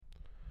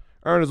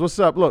Ernest, what's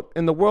up? Look,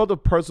 in the world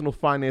of personal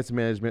finance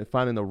management,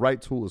 finding the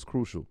right tool is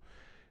crucial.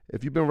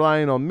 If you've been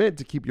relying on Mint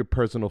to keep your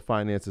personal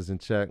finances in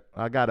check,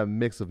 I got a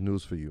mix of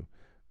news for you.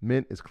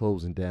 Mint is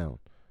closing down.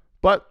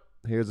 But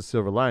here's a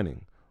silver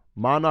lining.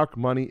 Monarch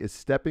Money is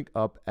stepping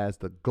up as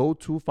the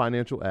go-to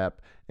financial app,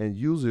 and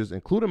users,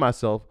 including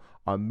myself,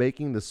 are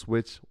making the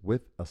switch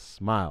with a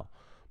smile.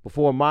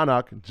 Before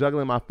Monarch,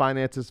 juggling my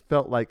finances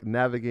felt like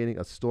navigating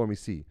a stormy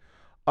sea.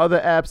 Other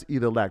apps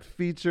either lacked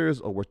features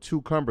or were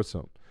too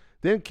cumbersome.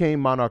 Then came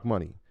Monarch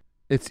Money.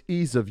 Its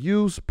ease of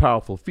use,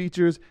 powerful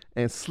features,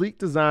 and sleek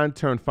design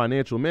turned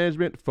financial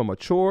management from a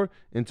chore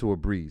into a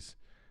breeze.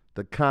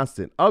 The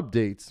constant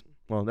updates,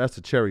 well, that's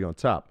the cherry on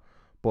top.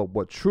 But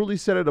what truly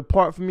set it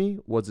apart for me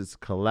was its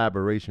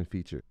collaboration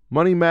feature.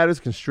 Money matters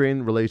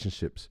constrain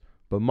relationships,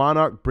 but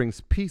Monarch brings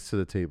peace to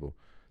the table.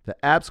 The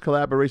app's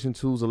collaboration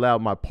tools allow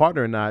my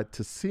partner and I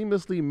to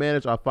seamlessly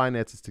manage our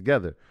finances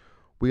together.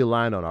 We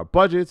aligned on our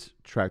budgets,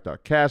 tracked our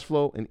cash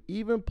flow, and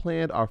even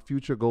planned our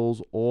future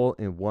goals all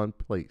in one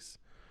place.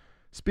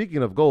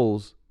 Speaking of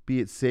goals, be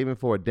it saving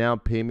for a down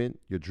payment,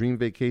 your dream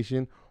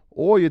vacation,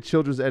 or your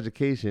children's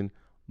education,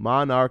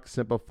 Monarch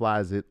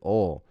simplifies it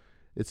all.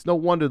 It's no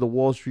wonder the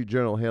Wall Street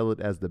Journal hailed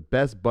it as the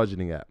best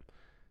budgeting app.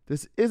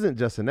 This isn't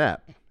just an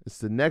app. It's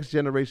the next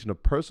generation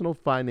of personal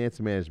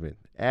finance management,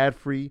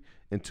 ad-free,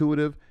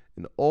 intuitive,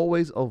 and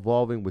always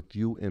evolving with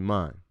you in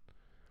mind.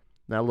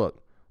 Now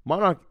look,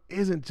 Monarch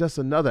isn't just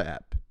another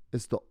app.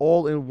 It's the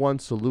all-in-one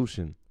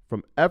solution.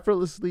 From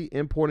effortlessly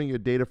importing your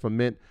data from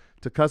Mint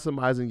to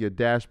customizing your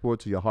dashboard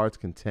to your heart's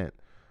content.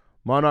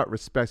 Monarch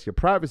respects your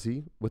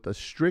privacy with a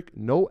strict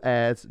no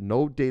ads,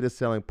 no data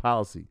selling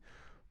policy.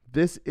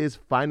 This is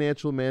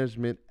financial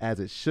management as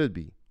it should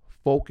be,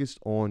 focused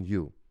on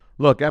you.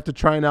 Look, after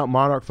trying out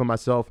Monarch for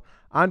myself,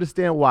 I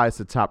understand why it's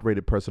the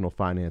top-rated personal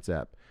finance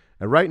app.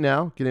 And right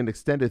now, get an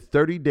extended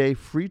 30-day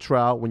free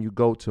trial when you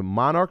go to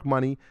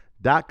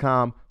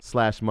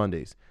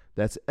monarchmoney.com/Mondays.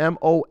 That's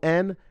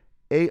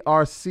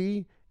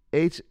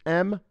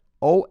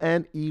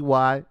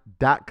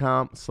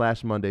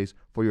monarchmoney.com/Mondays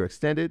for your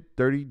extended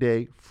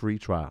 30-day free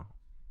trial.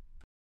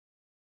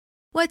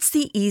 What's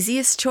the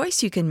easiest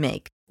choice you can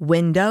make?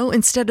 Window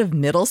instead of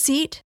middle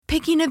seat?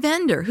 Picking a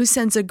vendor who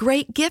sends a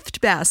great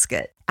gift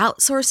basket?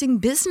 Outsourcing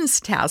business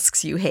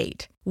tasks you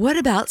hate? What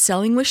about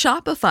selling with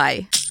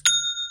Shopify?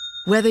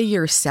 Whether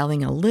you're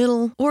selling a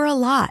little or a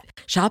lot,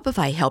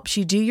 Shopify helps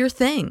you do your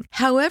thing,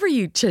 however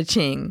you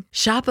cha-ching.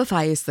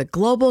 Shopify is the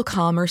global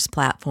commerce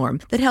platform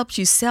that helps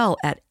you sell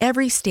at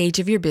every stage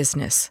of your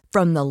business.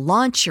 From the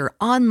launch your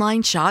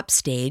online shop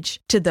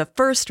stage to the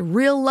first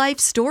real-life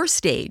store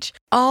stage,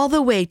 all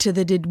the way to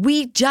the did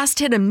we just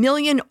hit a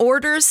million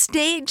orders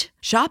stage.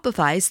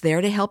 Shopify's there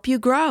to help you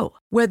grow.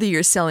 Whether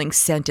you're selling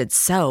scented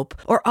soap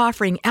or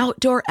offering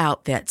outdoor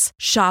outfits,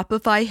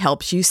 Shopify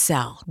helps you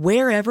sell.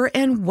 Wherever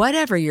and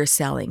whatever you're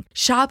selling,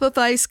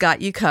 Shopify's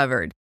got you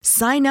covered.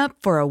 Sign up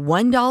for a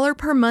 $1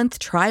 per month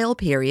trial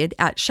period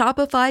at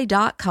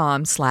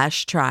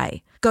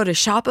shopify.com/try. Go to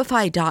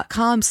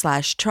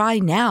shopify.com/try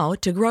now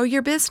to grow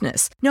your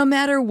business, no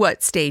matter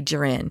what stage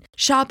you're in.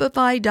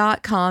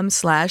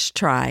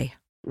 Shopify.com/try.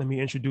 Let me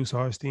introduce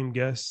our esteemed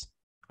guest,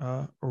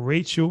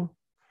 Rachel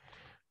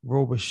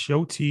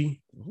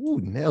Robascioti. Ooh,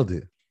 nailed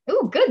it.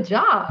 Ooh, good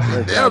job.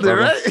 Nailed it,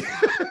 right?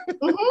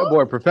 That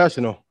boy,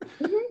 professional.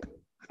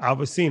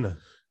 Alvecina.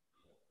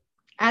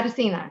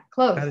 Addisina,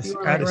 close. You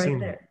were like right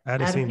there.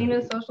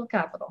 Addisina Social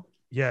Capital.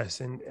 Yes,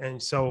 and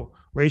so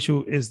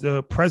Rachel is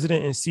the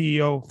president and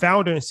CEO,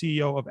 founder and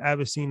CEO of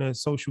Avicenna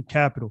Social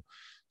Capital.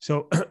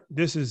 So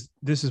this is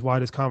why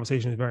this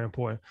conversation is very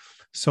important.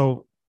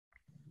 So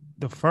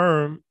the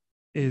firm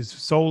is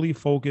solely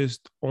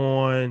focused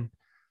on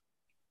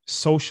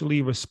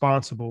socially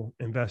responsible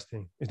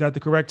investing. Is that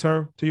the correct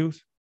term to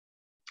use?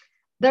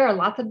 There are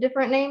lots of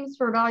different names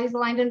for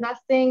values-aligned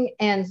investing,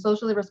 and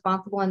socially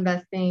responsible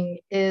investing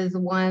is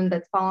one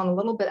that's fallen a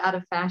little bit out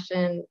of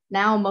fashion.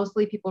 Now,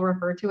 mostly people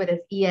refer to it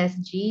as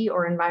ESG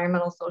or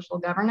environmental social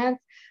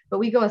governance, but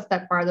we go a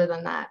step farther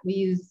than that. We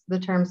use the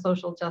term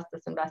social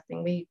justice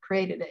investing. We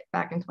created it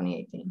back in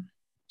 2018.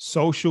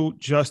 Social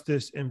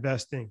justice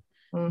investing.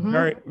 Mm-hmm.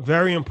 Very,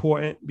 very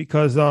important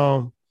because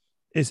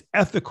it's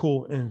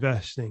ethical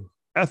investing,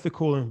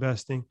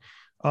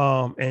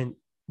 and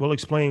we'll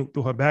explain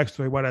through her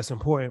backstory why that's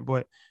important.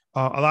 But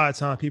a lot of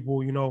times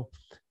people,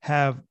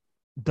 have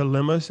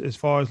dilemmas as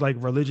far as like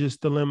religious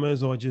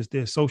dilemmas or just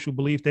their social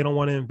belief. They don't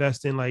want to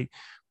invest in like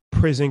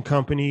prison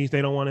companies.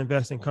 They don't want to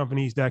invest in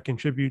companies that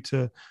contribute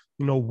to,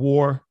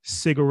 war,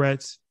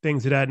 cigarettes,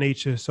 things of that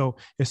nature. So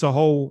it's a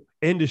whole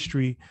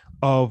industry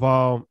of,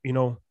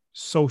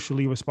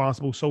 socially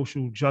responsible,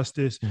 social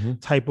justice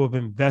type of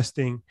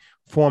investing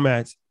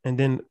formats. And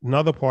then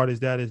another part is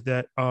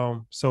that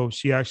so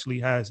she actually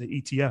has an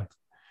ETF.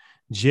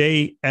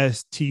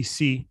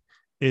 JSTC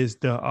is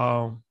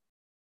the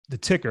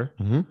ticker.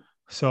 Mm-hmm.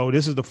 So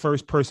this is the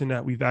first person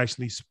that we've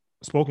actually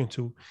spoken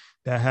to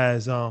that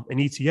has an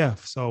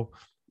ETF. So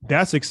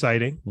that's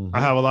exciting. Mm-hmm.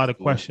 I have a lot of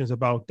questions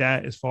about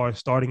that as far as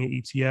starting an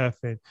ETF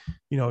and,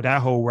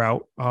 that whole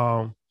route.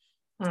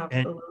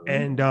 Absolutely.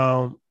 And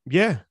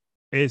yeah,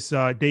 it's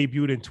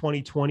debuted in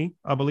 2020,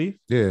 I believe.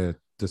 Yeah,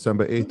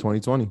 December 8th,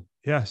 2020.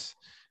 Yes.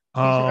 We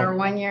took our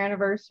 1-year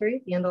anniversary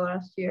at the end of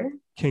last year.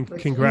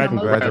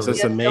 Congratulations.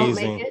 That's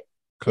amazing.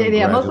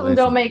 Yeah, most of them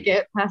don't make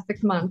it past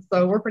 6 months,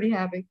 so we're pretty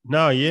happy.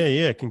 No,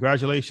 yeah,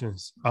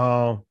 congratulations.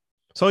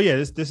 So yeah,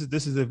 this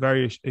is a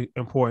very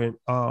important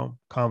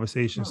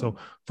conversation. So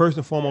first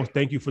and foremost,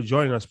 thank you for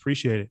joining us.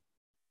 Appreciate it.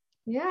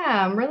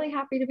 Yeah, I'm really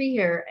happy to be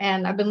here,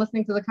 and I've been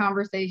listening to the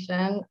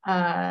conversation,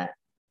 and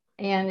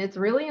it's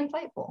really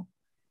insightful.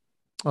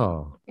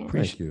 Oh,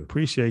 thank you.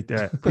 Appreciate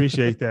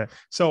that.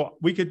 So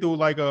we could do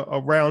like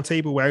a round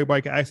table where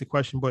everybody can ask a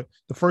question, but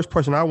the first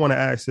question I want to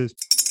ask is,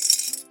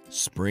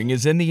 spring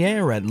is in the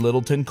air at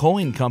Littleton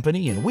Coin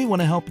Company, and we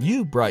want to help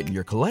you brighten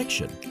your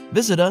collection.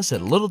 Visit us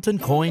at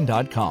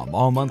littletoncoin.com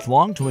all month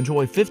long to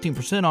enjoy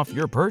 15% off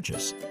your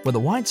purchase. With a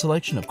wide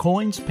selection of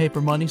coins,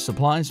 paper money,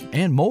 supplies,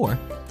 and more,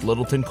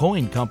 Littleton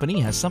Coin Company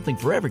has something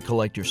for every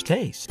collector's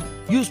taste.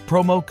 Use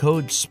promo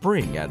code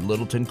SPRING at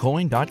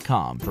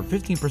littletoncoin.com for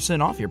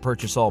 15% off your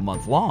purchase all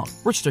month long.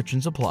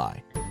 Restrictions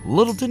apply.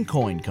 Littleton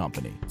Coin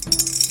Company.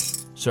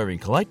 Serving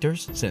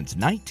collectors since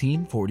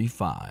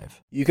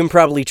 1945. You can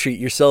probably treat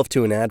yourself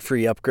to an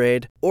ad-free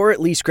upgrade, or at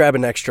least grab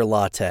an extra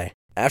latte.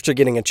 After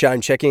getting a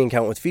Chime checking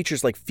account with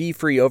features like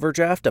fee-free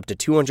overdraft up to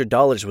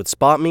 $200 with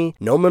SpotMe,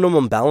 no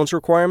minimum balance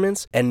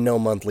requirements, and no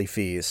monthly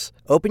fees.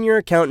 Open your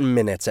account in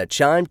minutes at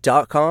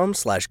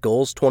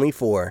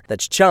chime.com/goals24.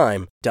 That's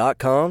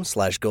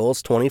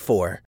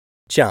chime.com/goals24.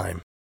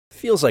 Chime.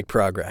 Feels like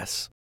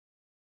progress.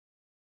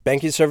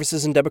 Banking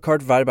services and debit card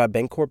provided by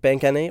Bancorp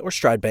Bank N.A. or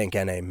Stride Bank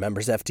N.A.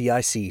 Members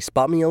FDIC.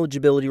 SpotMe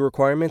eligibility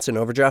requirements and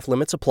overdraft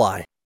limits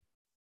apply.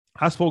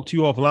 I spoke to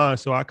you offline,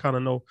 so I kind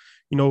of know,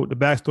 the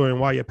backstory and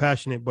why you're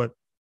passionate. But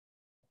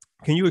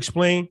can you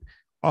explain,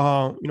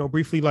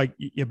 briefly, like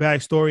your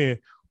backstory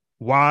and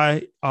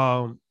why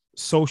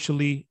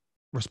socially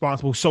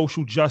responsible,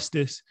 social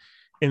justice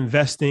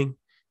investing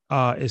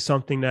is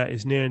something that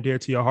is near and dear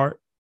to your heart?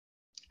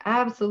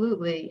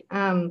 Absolutely.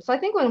 So I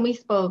think when we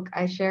spoke,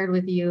 I shared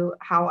with you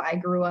how I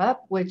grew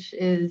up, which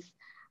is,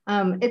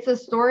 it's a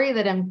story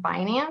that in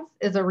finance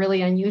is a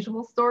really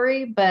unusual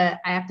story, but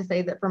I have to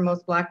say that for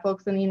most Black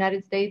folks in the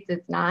United States,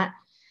 it's not.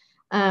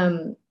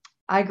 I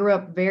grew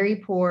up very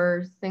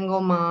poor,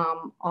 single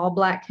mom, all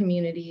Black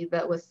community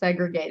that was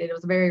segregated. It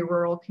was a very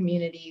rural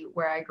community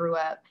where I grew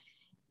up.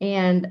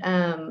 And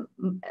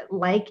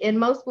like in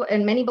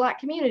many Black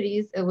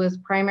communities, it was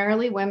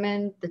primarily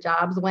women. The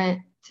jobs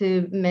went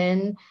to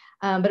men,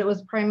 but it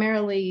was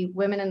primarily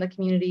women in the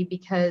community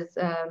because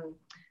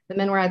the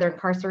men were either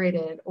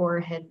incarcerated or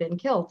had been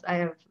killed. I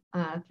have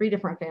 3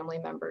 different family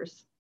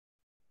members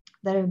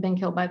that have been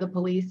killed by the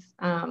police,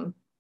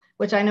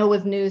 which I know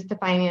was news to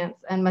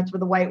finance and much of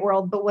the white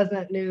world, but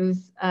wasn't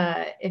news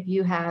if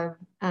you have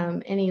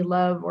any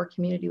love or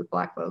community with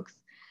Black folks.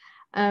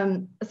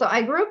 So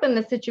I grew up in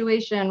the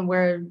situation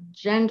where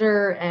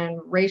gender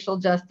and racial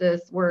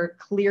justice were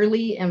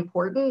clearly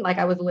important. Like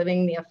I was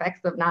living the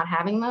effects of not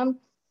having them.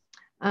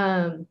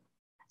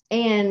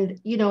 And,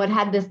 it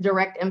had this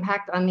direct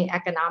impact on the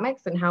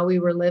economics and how we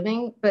were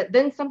living. But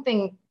then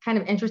something kind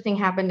of interesting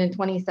happened in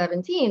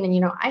 2017.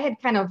 And, I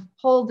had kind of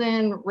pulled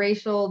in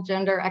racial,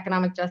 gender,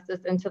 economic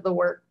justice into the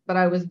work that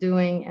I was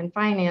doing in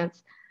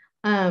finance.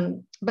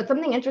 But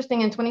something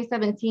interesting in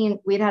 2017,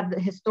 we'd had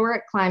the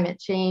historic climate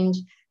change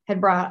had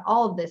brought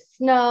all of this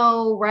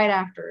snow right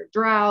after a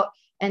drought,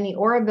 and the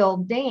Oroville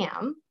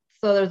Dam.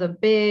 So there's a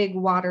big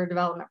water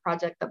development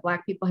project that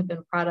Black people had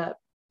been brought up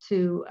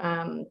to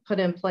put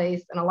in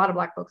place, and a lot of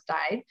Black folks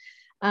died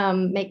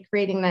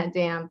creating that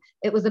dam.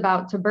 It was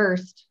about to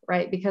burst,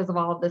 right, because of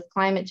all of this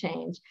climate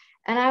change.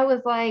 And I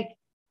was like,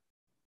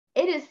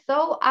 it is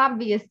so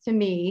obvious to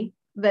me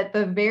that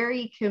the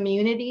very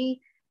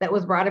community that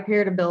was brought up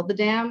here to build the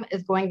dam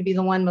is going to be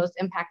the one most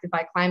impacted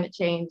by climate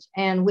change.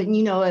 And when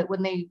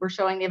when they were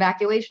showing the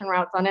evacuation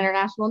routes on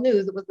international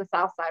news, it was the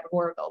south side of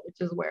Oroville, which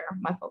is where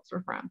my folks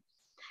were from.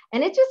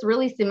 And it just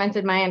really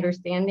cemented my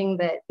understanding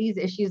that these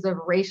issues of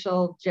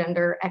racial,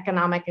 gender,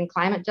 economic, and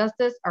climate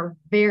justice are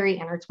very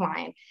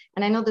intertwined.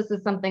 And I know this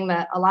is something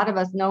that a lot of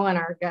us know in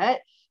our gut,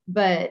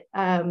 but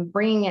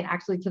bringing it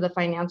actually to the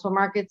financial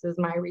markets is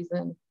my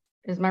reason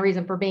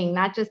for being,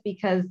 not just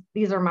because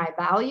these are my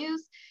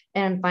values,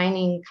 and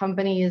finding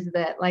companies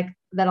that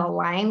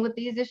align with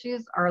these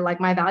issues are like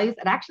my values.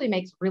 It actually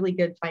makes really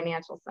good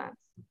financial sense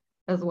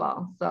as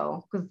well.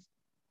 So, because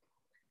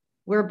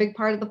we're a big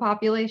part of the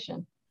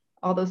population,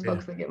 all those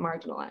folks that get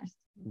marginalized.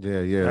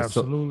 Yeah.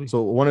 Absolutely.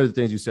 So one of the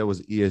things you said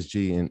was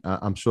ESG, and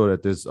I'm sure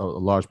that there's a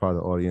large part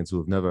of the audience who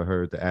have never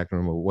heard the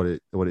acronym or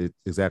what it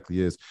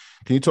exactly is.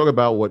 Can you talk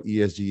about what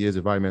ESG is,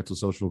 environmental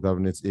social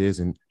governance is,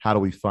 and how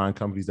do we find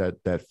companies that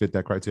fit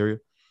that criteria?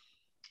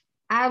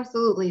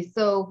 Absolutely.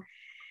 So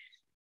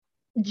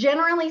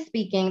generally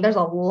speaking, there's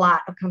a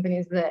lot of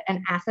companies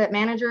and asset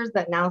managers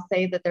that now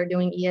say that they're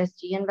doing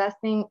ESG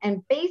investing.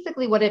 And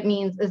basically what it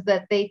means is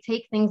that they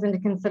take things into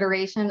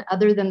consideration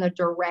other than the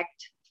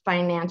direct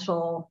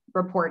financial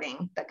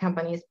reporting that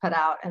companies put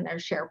out and their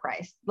share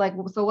price. Like,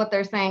 so what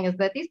they're saying is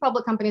that these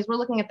public companies, we're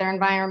looking at their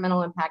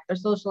environmental impact, their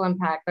social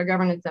impact, their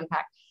governance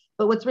impact.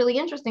 But what's really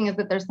interesting is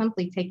that they're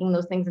simply taking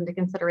those things into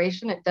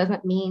consideration. It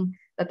doesn't mean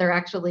that they're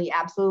actually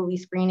absolutely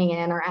screening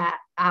in or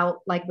out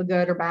like the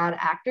good or bad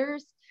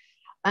actors,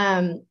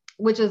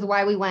 which is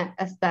why we went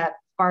a step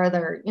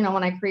farther. You know,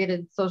 when I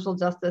created social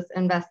justice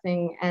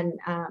investing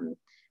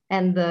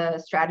and the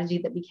strategy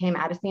that became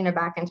Adesina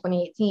back in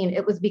 2018,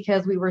 it was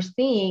because we were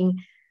seeing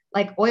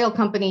like oil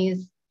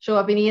companies show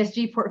up in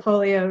ESG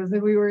portfolios,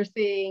 and we were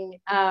seeing,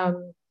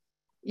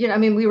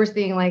 we were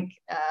seeing like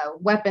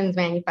weapons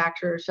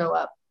manufacturers show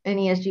up in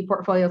ESG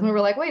portfolios. And we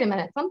were like, wait a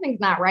minute, something's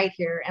not right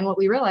here. And what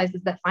we realized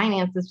is that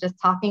finance is just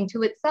talking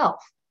to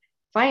itself.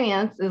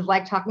 Finance is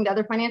like talking to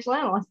other financial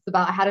analysts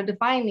about how to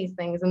define these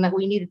things, and that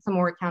we needed some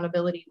more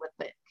accountability with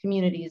the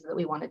communities that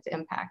we wanted to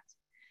impact.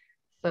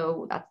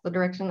 So that's the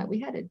direction that we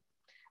headed.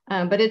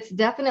 But it's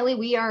definitely,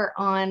 we are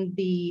on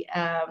the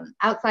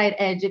outside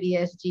edge of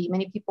ESG.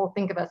 Many people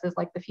think of us as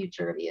like the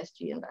future of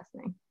ESG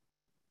investing.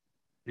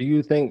 Do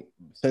you think,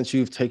 since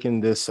you've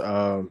taken this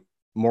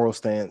moral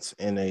stance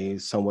in a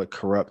somewhat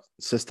corrupt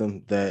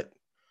system, that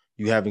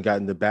you haven't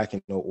gotten the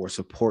backing or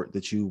support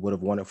that you would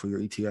have wanted for your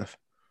ETF?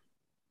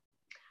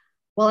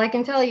 Well, I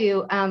can tell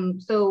you,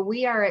 so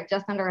we are at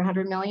just under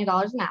 $100 million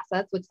in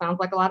assets, which sounds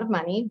like a lot of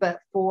money, but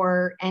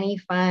for any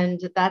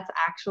fund, that's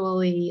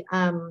actually,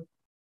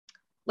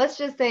 let's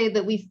just say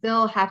that we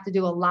still have to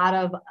do a lot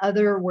of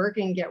other work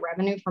and get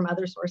revenue from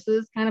other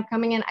sources kind of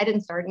coming in. I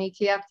didn't start an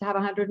ETF to have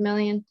 100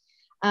 million.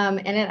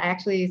 And it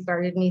actually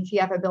started an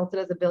ETF. I built it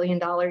as $1 billion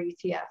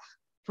ETF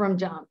from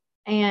jump.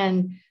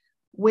 And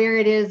where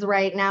it is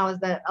right now is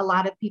that a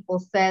lot of people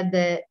said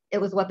that it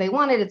was what they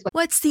wanted.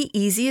 What's the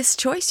easiest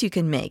choice you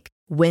can make?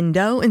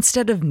 Window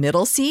instead of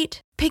middle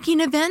seat?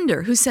 Picking a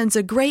vendor who sends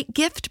a great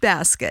gift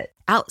basket?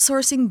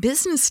 Outsourcing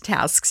business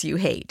tasks you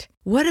hate?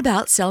 What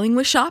about selling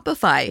with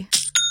Shopify?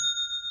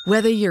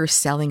 Whether you're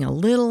selling a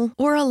little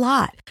or a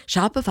lot,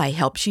 Shopify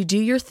helps you do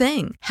your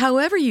thing,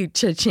 however you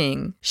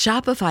cha-ching.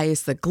 Shopify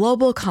is the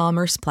global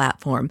commerce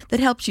platform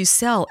that helps you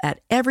sell at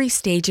every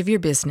stage of your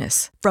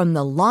business. From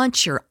the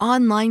launch your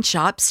online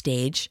shop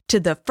stage to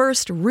the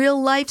first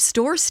real-life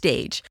store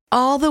stage,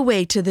 all the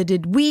way to the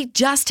did we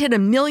just hit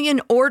 1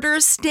 million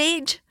orders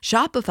stage.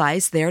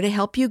 Shopify's there to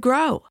help you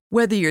grow.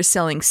 Whether you're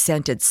selling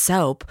scented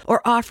soap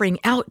or offering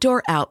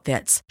outdoor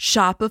outfits,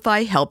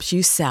 Shopify helps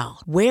you sell.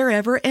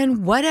 Wherever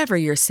and whatever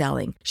you're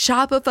selling,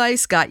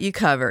 Shopify's got you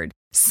covered.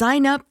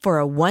 Sign up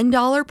for a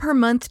 $1 per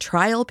month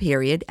trial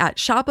period at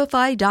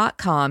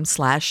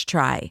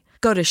shopify.com/try.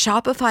 Go to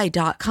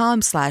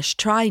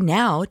shopify.com/try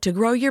now to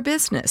grow your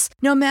business,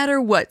 no matter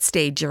what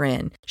stage you're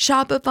in.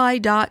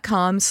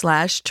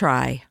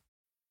 Shopify.com/try.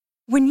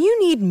 When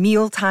you need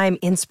mealtime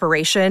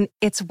inspiration,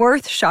 it's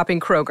worth shopping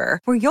Kroger,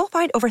 where you'll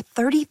find over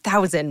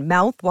 30,000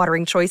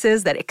 mouth-watering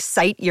choices that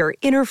excite your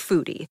inner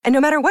foodie. And no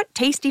matter what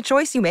tasty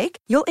choice you make,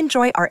 you'll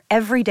enjoy our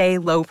everyday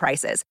low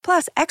prices,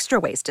 plus extra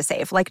ways to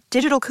save, like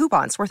digital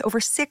coupons worth over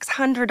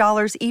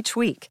 $600 each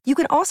week. You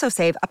can also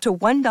save up to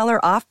 $1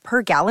 off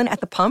per gallon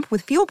at the pump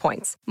with fuel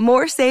points.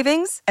 More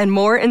savings and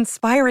more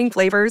inspiring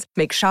flavors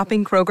make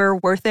shopping Kroger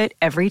worth it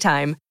every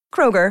time.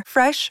 Kroger,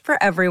 fresh for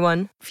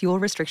everyone. Fuel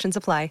restrictions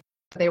apply.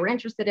 They were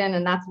interested in,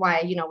 and that's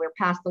why, we're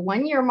past the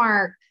 1 year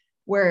mark.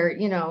 We're,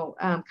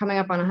 coming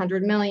up on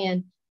 100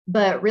 million,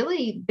 but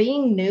really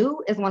being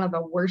new is one of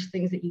the worst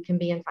things that you can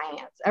be in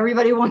finance.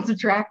 Everybody wants a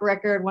track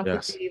record,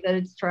 wants to see that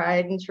it's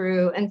tried and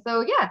true. And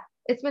so, yeah,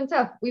 it's been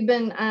tough. We've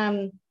been,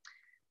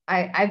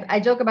 I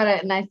joke about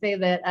it and I say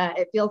that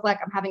it feels like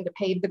I'm having to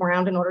pave the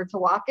ground in order to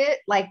walk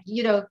it. Like,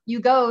 you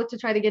go to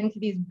try to get into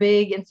these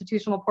big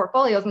institutional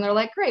portfolios and they're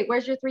like, great,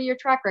 where's your 3-year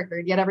track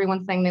record? Yet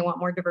everyone's saying they want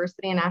more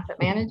diversity in asset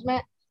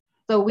management.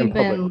 So we've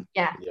been,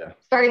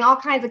 starting all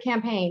kinds of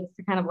campaigns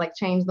to kind of like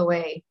change the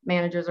way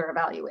managers are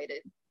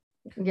evaluated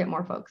and get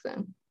more folks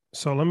in.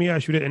 So let me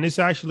ask you that. And it's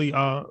actually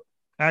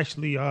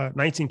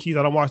 19 Keys.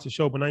 I don't watch the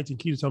show, but 19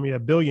 Keys told me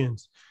that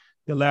Billions,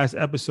 the last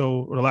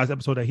episode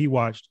that he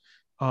watched,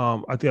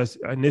 I think that's,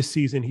 in this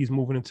season, he's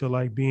moving into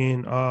like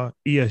being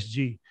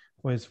ESG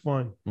for his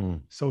fund,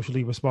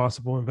 socially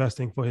responsible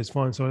investing for his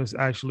fund. So it's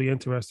actually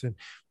interesting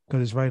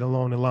because it's right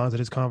along the lines of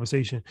this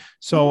conversation.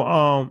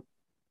 So,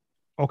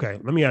 okay,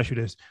 let me ask you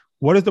this.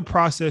 What is the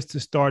process to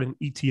start an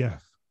ETF?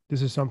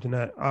 This is something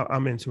that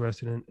I'm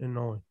interested in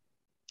knowing.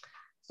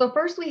 So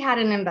first we had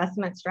an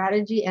investment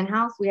strategy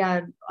in-house. We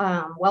had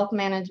wealth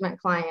management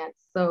clients.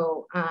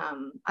 So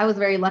I was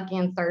very lucky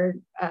and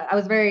I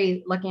was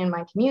very lucky in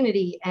my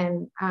community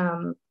and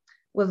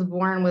was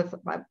born with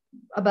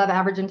above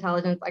average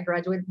intelligence. I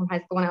graduated from high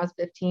school when I was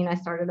 15. I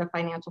started a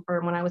financial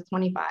firm when I was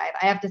 25.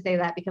 I have to say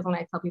that because when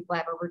I tell people I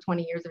have over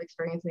 20 years of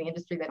experience in the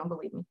industry, they don't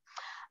believe me.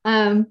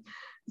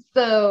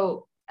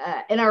 So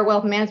in our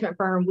wealth management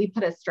firm, we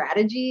put a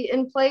strategy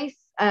in place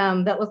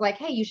that was like,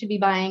 hey, you should be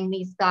buying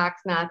these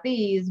stocks, not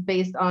these,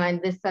 based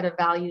on this set of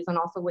values and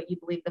also what you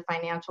believe the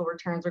financial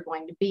returns are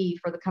going to be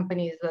for the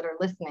companies that are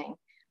listening,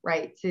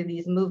 right, to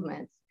these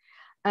movements.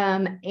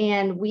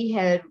 And we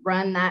had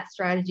run that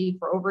strategy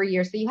for over a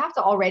year. So you have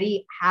to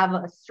already have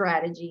a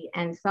strategy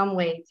and some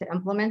way to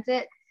implement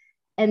it.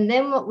 And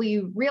then what we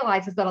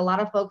realized is that a lot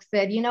of folks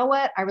said, you know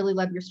what, I really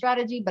love your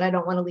strategy, but I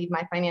don't want to leave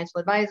my financial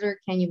advisor.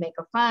 Can you make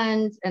a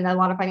fund? And a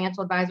lot of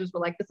financial advisors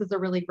were like, this is a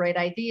really great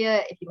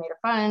idea. If you made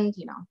a fund,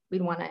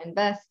 we'd want to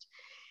invest.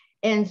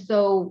 And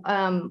so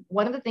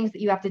one of the things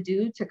that you have to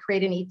do to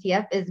create an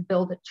ETF is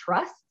build a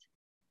trust.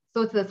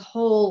 So it's this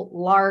whole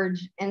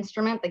large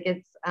instrument that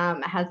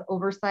has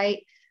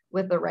oversight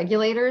with the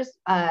regulators.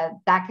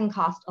 That can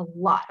cost a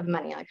lot of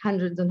money, like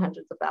hundreds and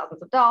hundreds of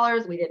thousands of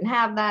dollars. We didn't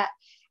have that.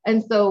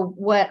 And so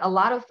what a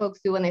lot of folks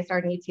do when they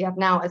start an ETF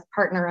now is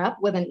partner up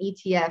with an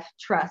ETF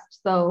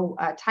trust. So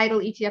Title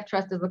ETF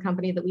Trust is the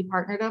company that we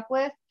partnered up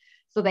with.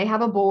 So they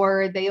have a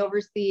board, they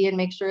oversee and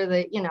make sure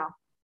that,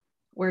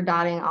 we're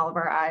dotting all of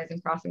our I's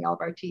and crossing all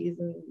of our T's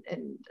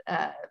and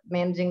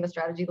managing the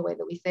strategy the way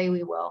that we say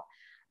we will.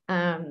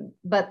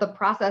 But the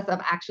process of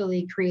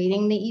actually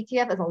creating the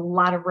ETF is a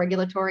lot of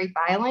regulatory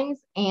filings.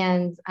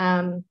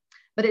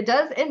 But it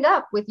does end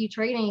up with you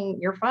trading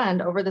your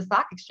fund over the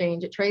stock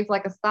exchange. It trades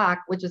like a stock,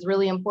 which is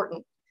really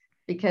important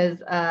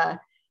because, a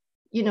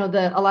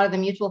lot of the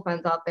mutual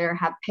funds out there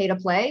have pay to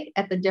play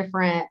at the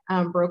different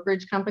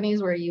brokerage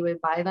companies where you would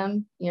buy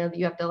them. You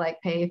have to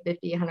pay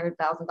 $50,000,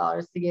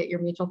 $100,000 to get your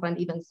mutual fund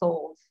even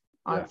sold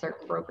on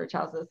certain brokerage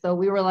houses. So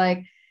we were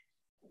like,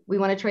 we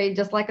want to trade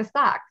just like a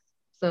stock.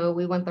 So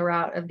we went the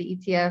route of the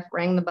ETF,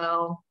 rang the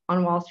bell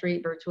on Wall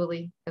Street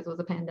virtually because it was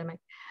a pandemic.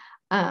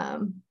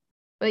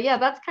 But yeah,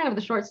 that's kind of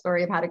the short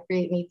story of how to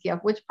create an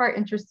ETF. Which part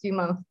interests you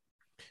most?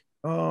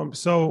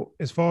 So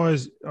as far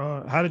as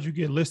how did you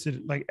get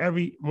listed?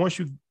 Once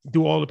you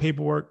do all the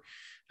paperwork,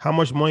 how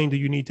much money do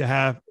you need to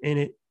have in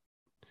it?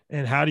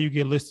 And how do you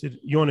get listed?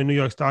 You're on the New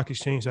York Stock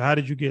Exchange. So how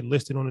did you get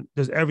listed on it?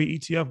 Does every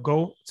ETF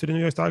go to the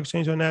New York Stock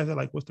Exchange or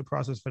NASDAQ? What's the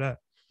process for that?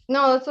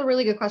 No, that's a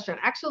really good question.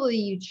 Actually,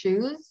 you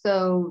choose.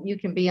 So you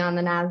can be on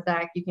the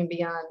NASDAQ, you can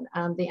be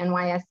on the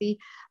NYSE.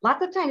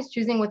 Lots of times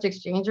choosing which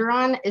exchange you're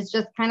on is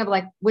just kind of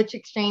like which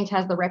exchange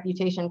has the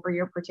reputation for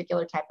your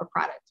particular type of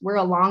product. We're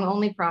a long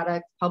only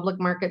product, public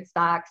market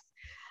stocks.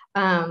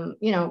 We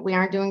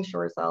aren't doing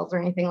short sales or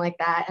anything like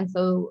that. And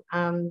so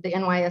the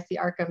NYSE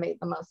ARCA made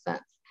the most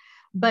sense.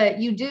 But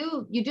you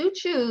do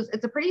choose.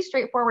 It's a pretty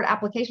straightforward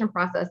application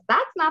process.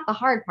 That's not the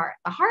hard part.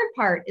 The hard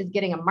part is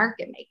getting a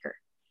market maker.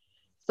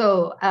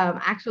 So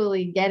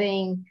actually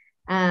getting,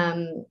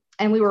 and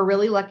we were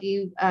really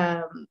lucky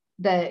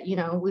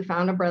that, we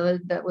found a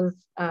brother that was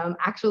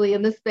actually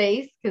in the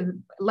space. Because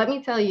let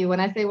me tell you,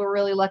 when I say we're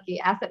really lucky,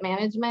 asset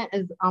management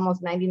is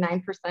almost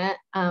 99%.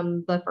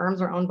 The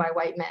firms are owned by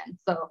white men.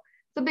 So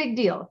it's a big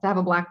deal to have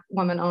a Black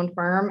woman owned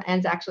firm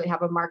and to actually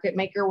have a market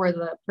maker where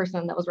the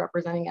person that was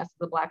representing us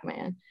is a Black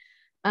man.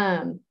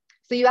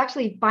 So you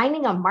actually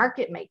finding a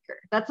market maker,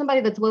 that's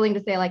somebody that's willing to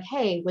say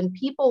hey, when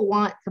people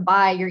want to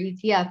buy your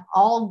ETF,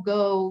 I'll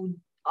go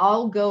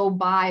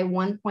buy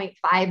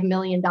 $1.5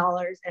 million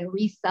and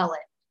resell it,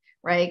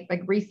 right?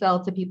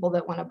 Resell to people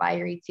that want to buy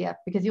your ETF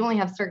because you only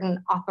have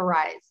certain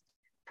authorized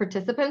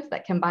participants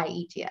that can buy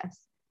ETFs.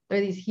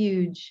 They're these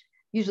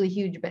usually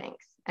huge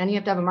banks. And you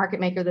have to have a market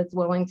maker that's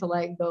willing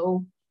to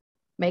go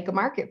make a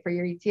market for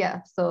your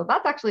ETF. So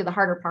that's actually the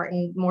harder part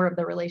and more of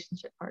the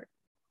relationship part.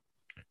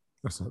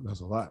 That's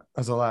a lot.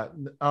 That's a lot.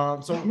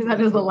 So that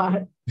is a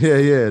lot.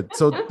 Yeah.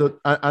 So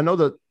I know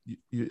that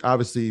you,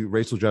 obviously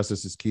racial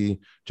justice is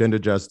key, gender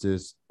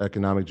justice,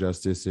 economic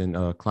justice,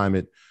 and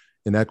climate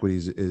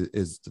inequities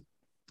is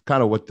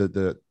kind of what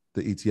the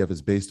ETF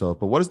is based off.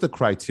 But what is the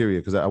criteria?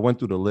 Because I went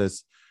through the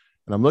list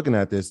and I'm looking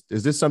at this.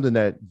 Is this something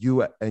that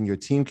you and your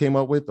team came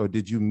up with, or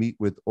did you meet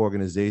with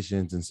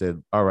organizations and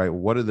said, all right,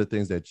 what are the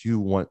things that you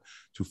want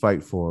to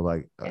fight for?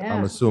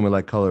 I'm assuming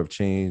color of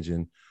change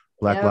and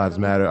Black Lives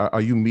Matter. Are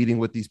you meeting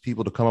with these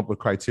people to come up with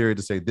criteria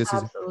to say this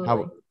Absolutely. Is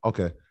how?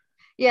 Okay.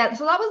 Yeah.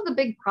 So that was the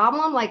big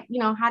problem.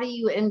 How do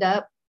you end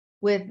up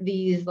with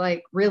these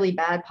really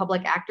bad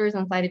public actors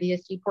inside of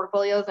ESG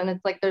portfolios? And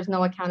it's there's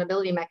no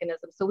accountability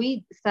mechanism. So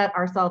we set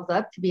ourselves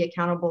up to be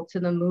accountable to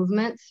the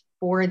movements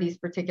for these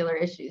particular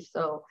issues.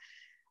 So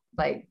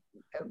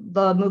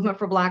the movement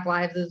for Black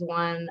Lives is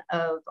one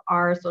of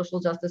our social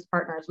justice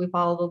partners. We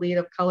follow the lead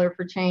of Color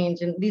for Change.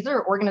 And these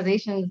are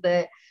organizations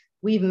that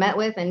we've met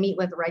with and meet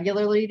with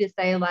regularly to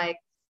say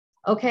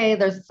okay,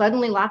 there's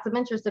suddenly lots of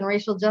interest in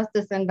racial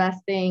justice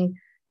investing.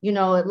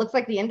 It looks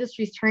like the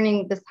industry's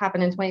turning, this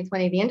happened in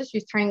 2020, the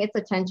industry's turning its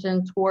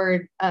attention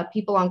toward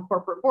people on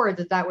corporate boards.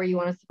 Is that where you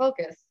want us to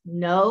focus?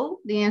 No,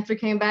 the answer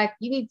came back.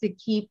 You need to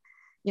keep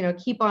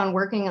on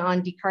working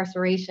on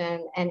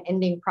decarceration and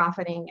ending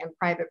profiting in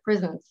private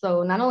prisons.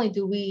 So not only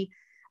do we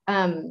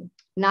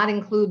not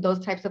include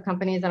those types of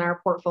companies in our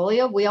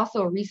portfolio, we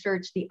also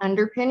research the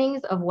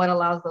underpinnings of what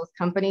allows those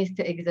companies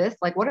to exist.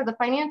 What are the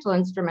financial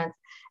instruments?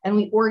 And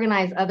we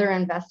organize other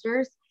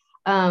investors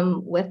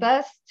with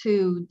us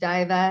to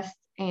divest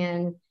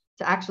and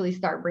to actually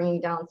start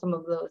bringing down some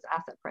of those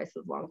asset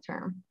prices long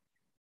term.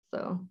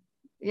 So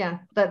yeah,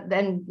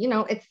 then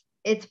it's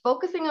it's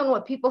focusing on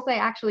what people say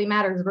actually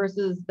matters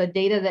versus the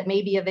data that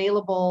may be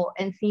available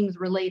and seems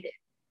related.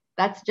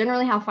 That's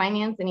generally how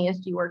finance and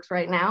ESG works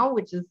right now,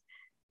 which is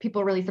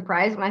people are really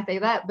surprised when I say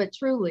that, but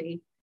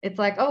truly it's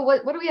like, oh,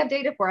 what do we have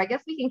data for? I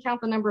guess we can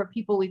count the number of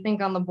people we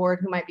think on the board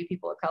who might be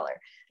people of color.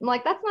 I'm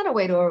like, that's not a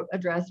way to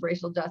address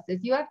racial justice.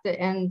 You have to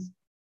end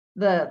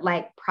the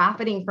like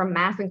profiting from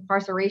mass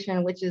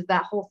incarceration, which is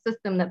that whole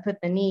system that put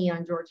the knee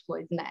on George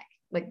Floyd's neck.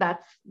 Like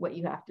that's what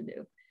you have to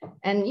do.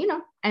 And, you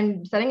know,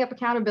 and setting up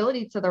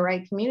accountability to the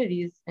right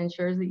communities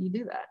ensures that you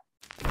do that.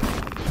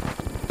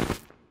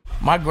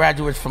 My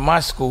graduates from my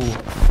school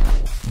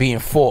being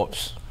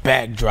Forbes,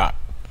 bag drop.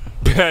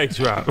 Bag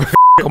drop.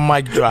 A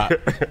mic drop.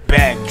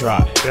 Bag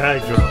drop.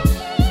 Bag drop.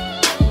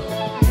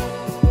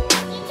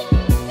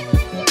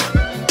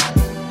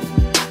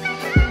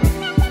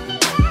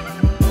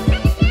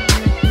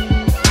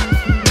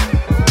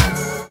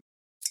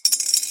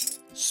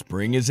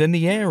 Spring is in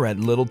the air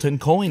at Littleton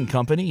Coin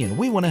Company, and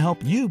we want to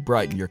help you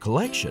brighten your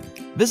collection.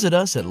 Visit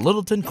us at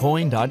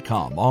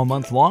littletoncoin.com all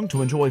month long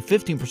to enjoy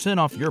 15%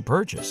 off your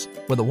purchase.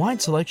 With a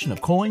wide selection of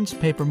coins,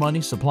 paper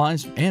money,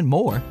 supplies, and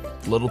more,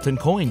 Littleton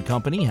Coin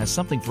Company has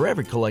something for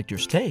every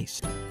collector's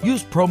taste.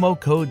 Use promo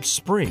code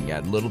SPRING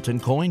at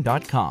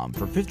littletoncoin.com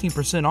for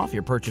 15% off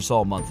your purchase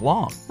all month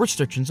long.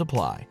 Restrictions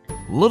apply.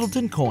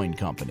 Littleton Coin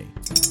Company.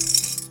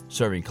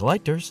 Serving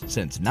collectors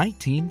since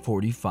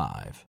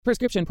 1945.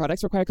 Prescription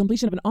products require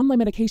completion of an online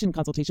medication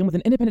consultation with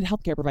an independent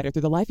healthcare provider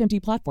through the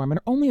LifeMD platform and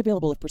are only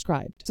available if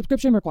prescribed.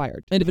 Subscription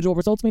required. Individual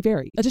results may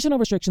vary. Additional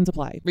restrictions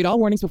apply. Read all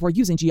warnings before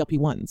using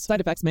GLP-1s.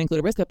 Side effects may include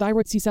a risk of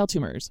thyroid C-cell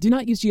tumors. Do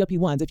not use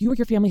GLP-1s if you or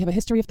your family have a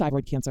history of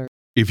thyroid cancer.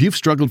 If you've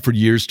struggled for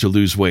years to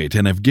lose weight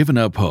and have given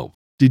up hope,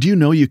 did you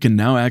know you can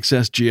now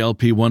access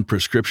GLP-1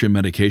 prescription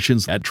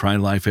medications at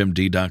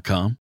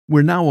TryLifeMD.com?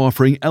 We're now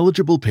offering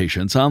eligible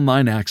patients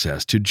online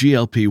access to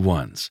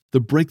GLP-1s, the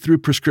breakthrough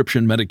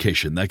prescription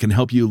medication that can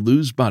help you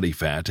lose body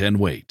fat and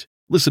weight.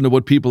 Listen to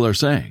what people are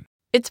saying.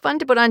 It's fun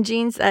to put on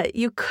jeans that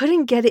you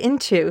couldn't get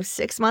into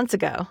 6 months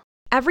ago.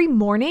 Every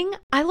morning,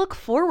 I look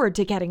forward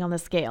to getting on the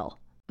scale.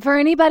 For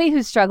anybody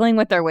who's struggling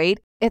with their weight,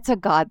 it's a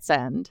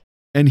godsend.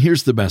 And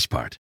here's the best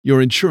part.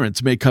 Your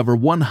insurance may cover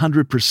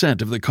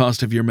 100% of the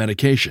cost of your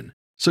medication.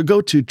 So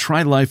go to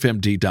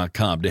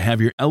TryLifeMD.com to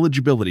have your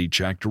eligibility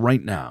checked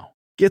right now.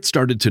 Get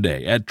started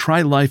today at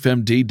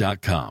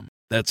TryLifeMD.com.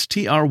 That's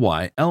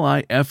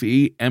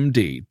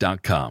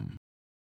TryLifeMD.com.